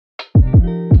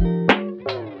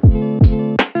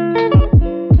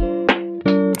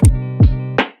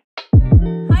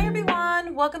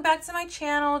back to my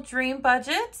channel, Dream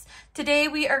Budgets. Today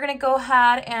we are going to go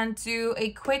ahead and do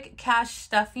a quick cash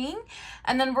stuffing,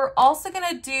 and then we're also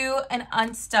going to do an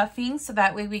unstuffing so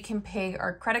that way we can pay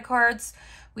our credit cards.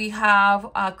 We have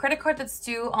a credit card that's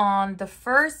due on the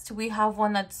 1st, we have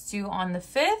one that's due on the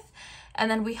 5th,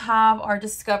 and then we have our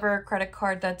Discover credit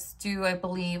card that's due, I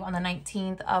believe, on the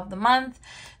 19th of the month.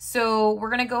 So we're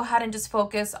going to go ahead and just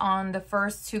focus on the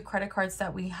first two credit cards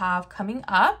that we have coming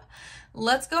up.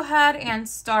 Let's go ahead and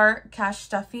start cash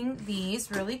stuffing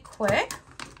these really quick.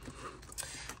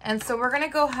 And so we're going to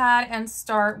go ahead and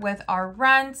start with our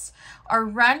rent. Our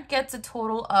rent gets a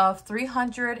total of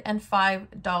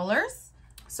 $305.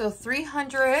 So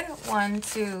 300,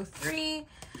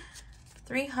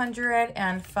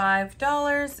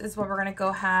 $305 is what we're going to go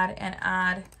ahead and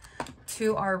add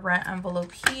to our rent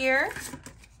envelope here.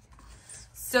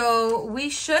 So we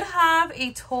should have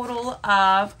a total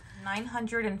of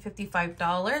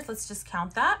 $955. Let's just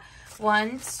count that.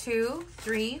 1, 2,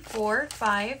 3, 4,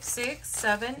 5, 6,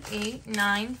 7, 8,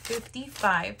 9,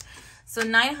 55. So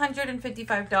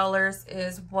 $955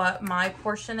 is what my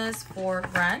portion is for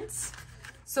rent.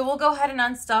 So we'll go ahead and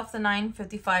unstuff the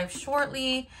 $955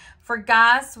 shortly. For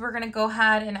gas, we're going to go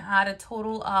ahead and add a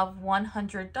total of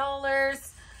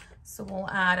 $100. So we'll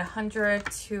add 100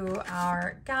 to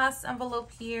our gas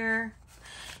envelope here.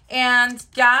 And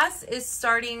gas is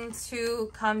starting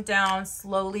to come down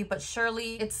slowly but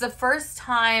surely. It's the first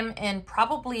time in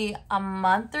probably a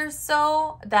month or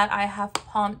so that I have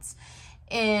pumped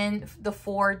in the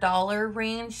 $4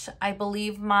 range. I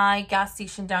believe my gas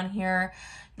station down here,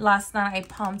 last night I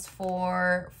pumped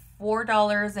for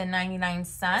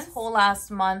 $4.99. Whole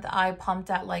last month I pumped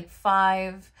at like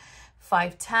 $5.10,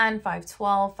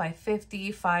 $5.12,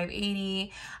 $5.50,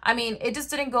 $5.80. I mean, it just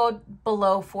didn't go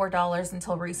below $4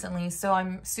 until recently. So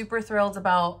I'm super thrilled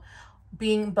about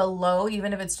being below,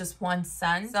 even if it's just 1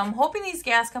 cent. So I'm hoping these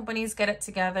gas companies get it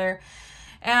together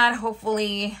and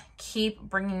hopefully keep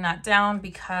bringing that down,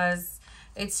 because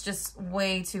it's just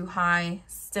way too high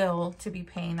still to be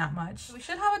paying that much. We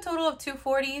should have a total of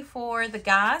 $240 for the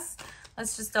gas.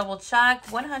 Let's just double check.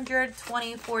 100,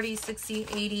 20, 40, 60,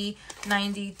 80,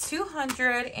 90,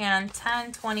 200, and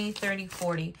 10, 20, 30,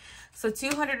 40. So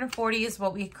 240 is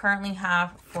what we currently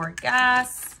have for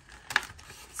gas.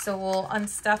 So we'll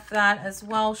unstuff that as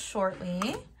well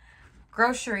shortly.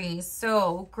 Groceries.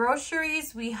 So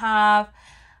groceries, we have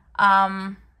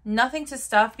nothing to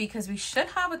stuff because we should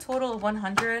have a total of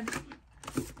 100.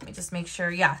 Let me just make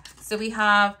sure. Yeah. So we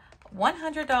have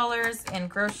 $100 in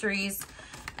groceries.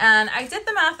 And I did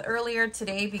the math earlier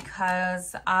today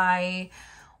because I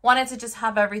wanted to just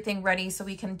have everything ready so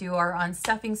we can do our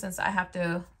unstuffing since I have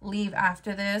to leave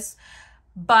after this.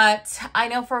 But I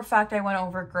know for a fact I went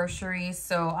over groceries,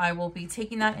 so I will be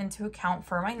taking that into account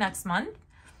for my next month.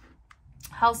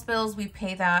 House bills, we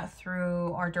pay that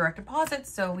through our direct deposit,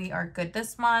 so we are good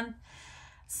this month.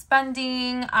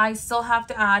 Spending, I still have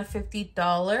to add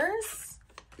 $50.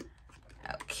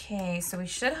 Okay, so we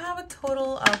should have a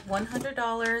total of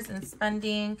 $100 in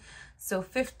spending. So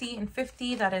 50 and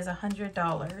 50, that is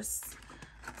 $100.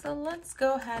 So let's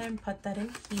go ahead and put that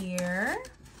in here.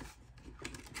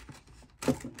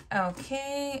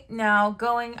 Okay, now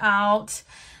going out.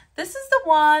 This is the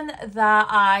one that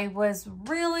I was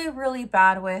really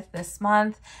bad with this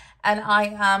month, and I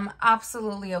am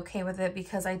absolutely okay with it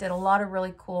because I did a lot of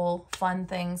really cool, fun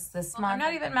things this month. I'm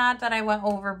not even mad that I went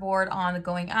overboard on the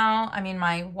going out. I mean,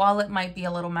 my wallet might be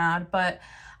a little mad, but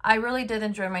I really did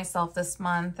enjoy myself this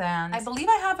month, and I believe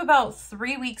I have about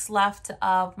 3 weeks left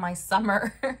of my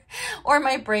summer or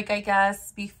my break, I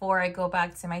guess, before I go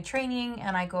back to my training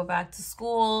and I go back to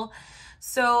school.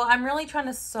 So I'm really trying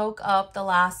to soak up the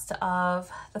last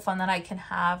of the fun that I can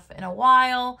have in a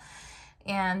while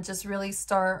and just really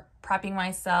start prepping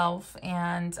myself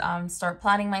and start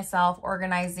planning myself,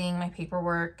 organizing my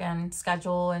paperwork and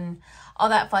schedule and all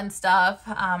that fun stuff.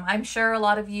 I'm sure a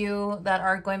lot of you that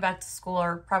are going back to school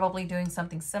are probably doing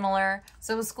something similar.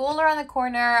 So with school around the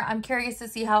corner, I'm curious to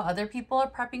see how other people are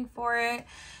prepping for it.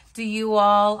 Do you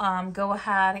all go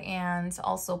ahead and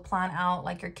also plan out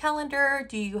like your calendar?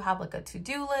 Do you have like a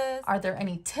to-do list? Are there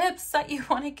any tips that you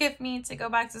want to give me to go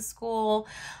back to school?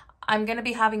 I'm going to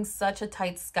be having such a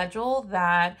tight schedule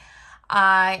that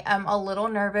I am a little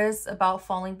nervous about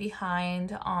falling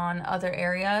behind on other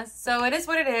areas. So it is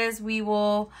what it is. We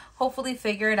will hopefully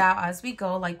figure it out as we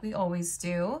go, like we always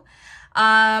do.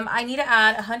 I need to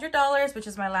add $100, which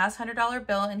is my last $100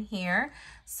 bill in here.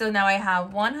 So now I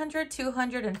have 100,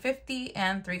 250,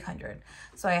 and 300.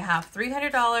 So I have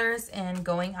 $300 in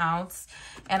going outs,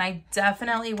 and I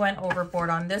definitely went overboard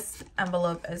on this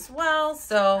envelope as well.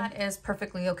 So that is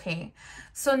perfectly okay.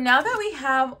 So now that we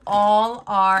have all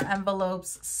our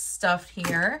envelopes stuffed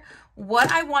here,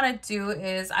 what I want to do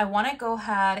is I want to go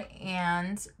ahead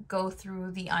and go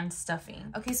through the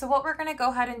unstuffing. Okay, so what we're going to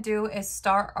go ahead and do is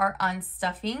start our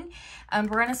unstuffing. And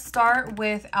we're going to start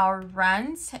with our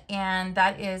rent, and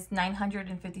that is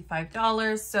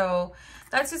 $955. So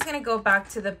that's just going to go back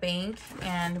to the bank,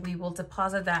 and we will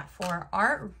deposit that for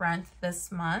our rent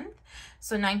this month.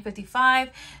 So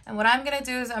 $955. And what I'm going to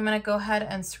do is I'm going to go ahead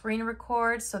and screen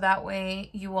record so that way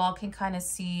you all can kind of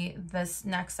see this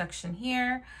next section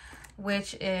here,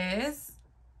 which is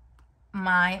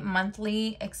my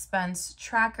monthly expense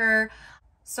tracker.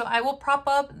 So I will prop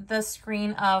up the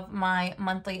screen of my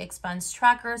monthly expense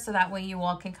tracker so that way you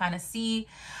all can kind of see.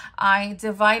 I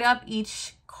divide up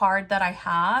each card that I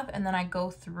have, and then I go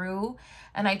through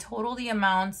and I total the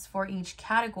amounts for each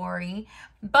category,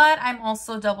 but I'm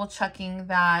also double checking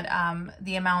that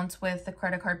the amounts with the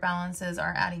credit card balances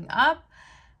are adding up.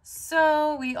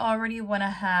 So we already went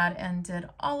ahead and did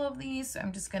all of these. So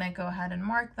I'm just going to go ahead and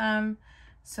mark them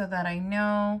so that I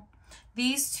know.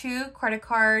 These two, credit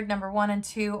card number 1 and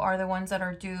 2, are the ones that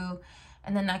are due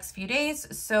in the next few days.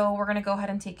 So we're going to go ahead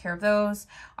and take care of those.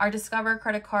 Our Discover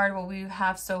credit card, what we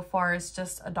have so far is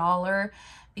just $1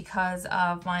 because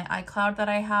of my iCloud that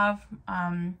I have.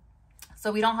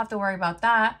 So we don't have to worry about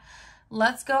that.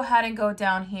 Let's go ahead and go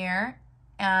down here.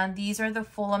 And these are the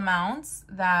full amounts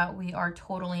that we are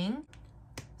totaling.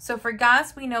 So for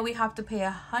gas, we know we have to pay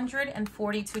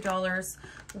 $142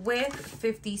 with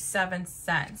 57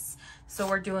 cents. So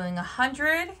we're doing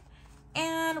 100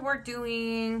 and we're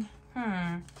doing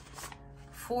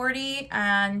 40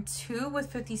 and 2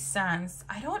 with 50 cents.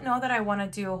 I don't know that I want to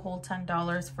do a whole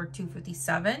 $10 for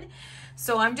 257.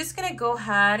 So I'm just going to go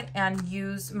ahead and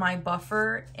use my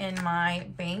buffer in my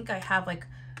bank. I have like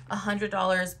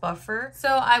 $100 buffer. So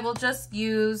I will just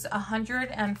use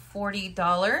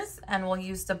 $140 and we'll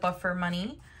use the buffer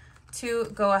money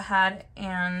to go ahead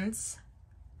and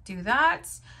do that.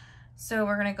 So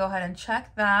we're going to go ahead and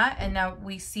check that. And now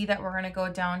we see that we're going to go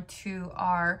down to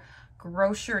our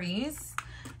groceries.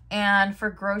 And for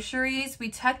groceries, we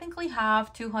technically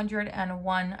have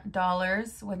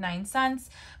 $201 with 9 cents,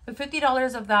 but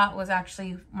 $50 of that was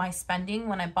actually my spending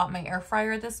when I bought my air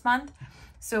fryer this month.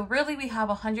 So really we have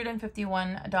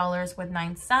 $151 with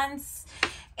 9 cents.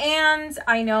 And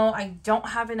I know I don't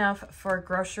have enough for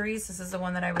groceries. This is the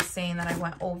one that I was saying that I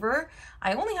went over.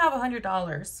 I only have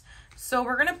 $100. So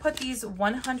we're gonna put these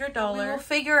 $100. We'll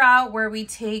figure out where we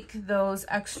take those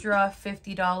extra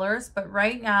 $50. But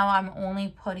right now I'm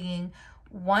only putting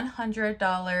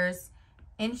 $100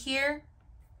 in here.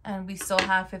 And we still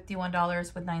have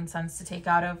 $51 with 9 cents to take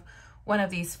out of one of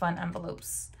these fun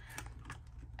envelopes.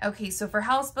 Okay, so for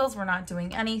house bills, we're not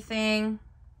doing anything.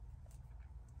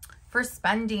 For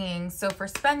spending, so for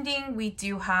spending, we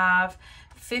do have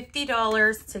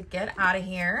 $50 to get out of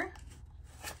here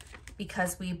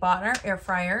because we bought our air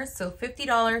fryer. So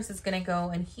 $50 is gonna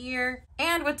go in here.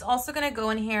 And what's also gonna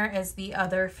go in here is the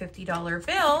other $50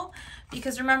 bill,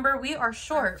 because remember, we are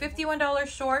short, $51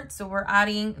 short. So we're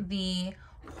adding the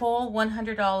whole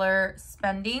 $100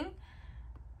 spending.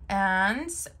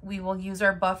 And we will use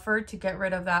our buffer to get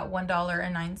rid of that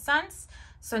 $1.09.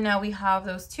 So now we have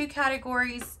those two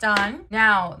categories done.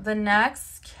 Now, the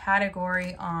next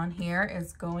category on here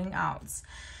is going out.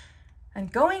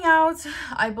 And going out,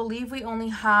 I believe we only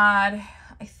had,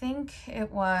 I think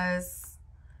it was,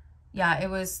 yeah, it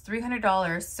was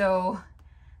 $300. So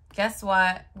guess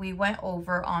what? We went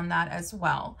over on that as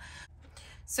well.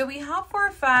 So we have for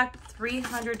a fact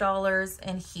 $300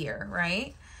 in here,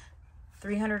 right?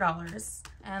 $300.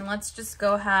 And let's just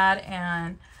go ahead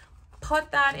and put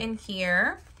that in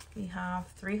here. We have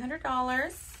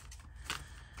 $300.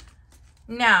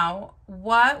 Now,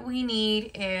 what we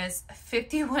need is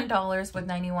 $51 with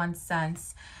 91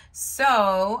 cents.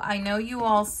 So I know you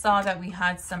all saw that we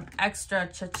had some extra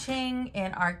cha-ching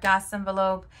in our gas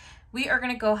envelope. We are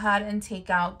gonna go ahead and take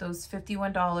out those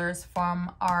 $51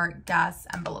 from our gas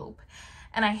envelope.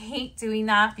 And I hate doing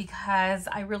that because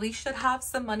I really should have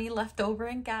some money left over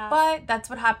in gas. But that's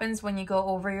what happens when you go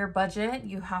over your budget.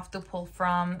 You have to pull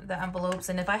from the envelopes.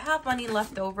 And if I have money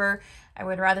left over, I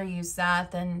would rather use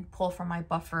that than pull from my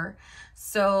buffer.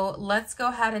 So let's go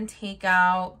ahead and take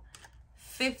out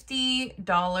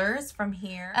 $50 from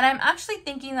here. And I'm actually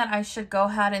thinking that I should go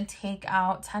ahead and take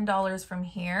out $10 from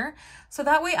here. So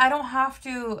that way I don't have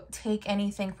to take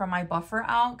anything from my buffer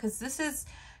out, because this is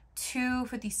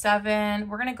 $2.57.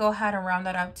 We're gonna go ahead and round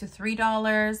that up to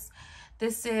 $3.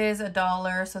 This is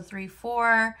 $1, so 3,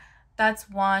 4. That's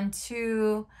 1,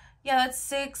 2. Yeah, that's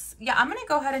 6. Yeah, I'm gonna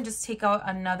go ahead and just take out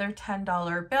another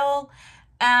 $10 bill,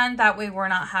 and that way we're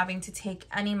not having to take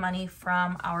any money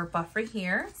from our buffer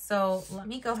here. So let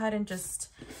me go ahead and just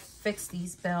fix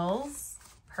these bills.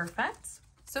 Perfect.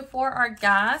 So for our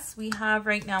gas, we have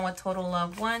right now a total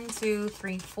of 1, 2,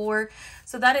 3, 4.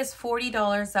 So that is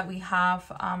 $40 that we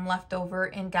have left over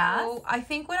in gas. So I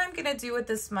think what I'm gonna do with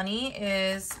this money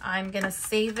is I'm gonna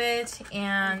save it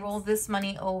and roll this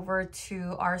money over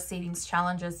to our savings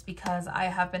challenges, because I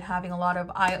have been having a lot of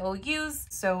IOUs.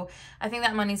 So I think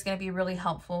that money is gonna be really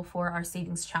helpful for our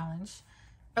savings challenge.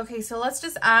 Okay, so let's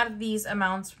just add these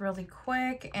amounts really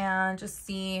quick and just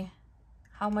see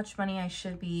how much money I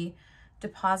should be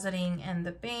depositing in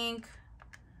the bank.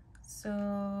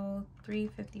 So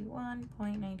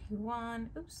 351.91,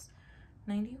 oops,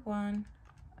 91.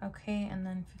 Okay, and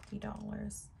then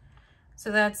 $50.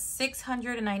 So that's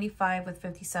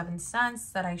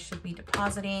 $695.57 that I should be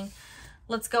depositing.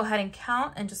 Let's go ahead and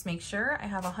count and just make sure I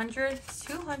have 100,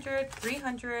 200,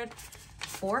 300,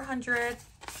 400,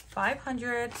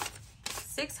 500,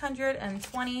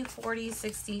 620, 40,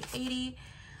 60, 80,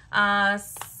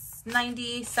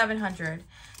 90, 700,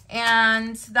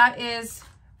 and that is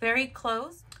very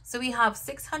close. So we have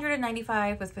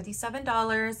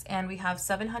 $695.57 and we have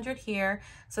 700 here,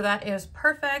 so that is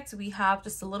perfect. We have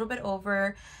just a little bit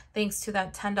over thanks to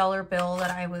that $10 bill that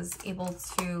I was able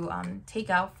to take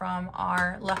out from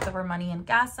our leftover money and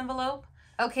gas envelope.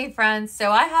 Okay friends,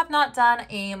 so I have not done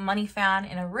a money fan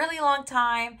in a really long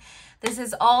time. This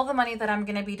is all the money that I'm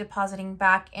going to be depositing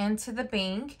back into the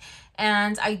bank.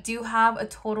 And I do have a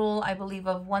total, I believe,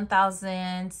 of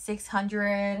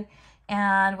 $1,600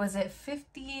 and was it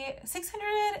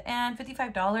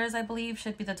 $655, I believe,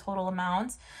 should be the total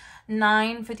amount.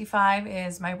 $955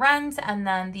 is my rent, and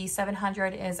then the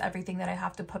 $700 is everything that I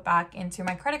have to put back into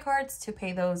my credit cards to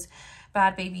pay those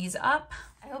bad babies up.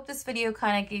 I hope this video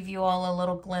kind of gave you all a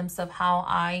little glimpse of how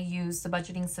I use the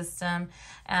budgeting system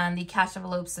and the cash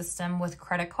envelope system with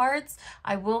credit cards.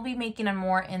 I will be making a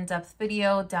more in-depth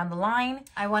video down the line.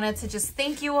 I wanted to just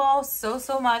thank you all so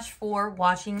much for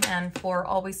watching and for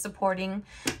always supporting.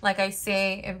 Like I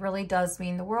say, it really does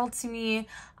mean the world to me.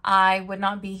 I would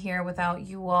not be here without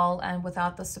you all and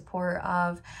without the support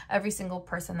of every single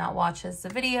person that watches the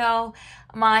video.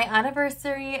 My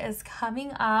anniversary is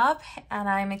coming up and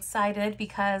I'm excited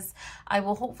because I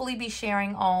will hopefully be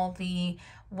sharing all the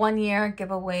 1-year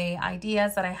giveaway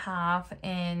ideas that I have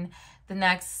in the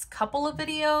next couple of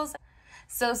videos.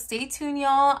 So stay tuned,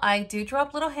 y'all. I do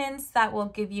drop little hints that will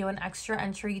give you an extra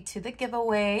entry to the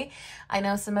giveaway. I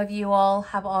know some of you all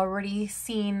have already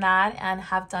seen that and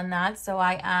have done that. So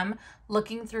I am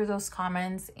looking through those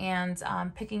comments and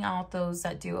picking out those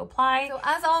that do apply. So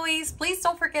as always, please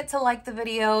don't forget to like the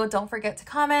video, don't forget to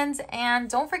comment, and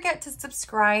don't forget to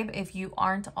subscribe if you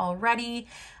aren't already.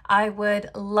 I would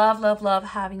love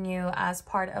having you as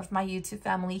part of my YouTube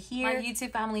family here. My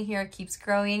YouTube family here keeps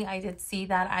growing. I did see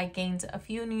that I gained a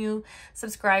few new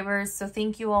subscribers, so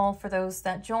thank you all for those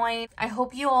that joined. I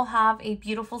hope you all have a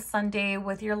beautiful Sunday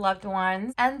with your loved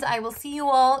ones, and I will see you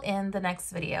all in the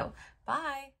next video.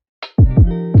 Bye!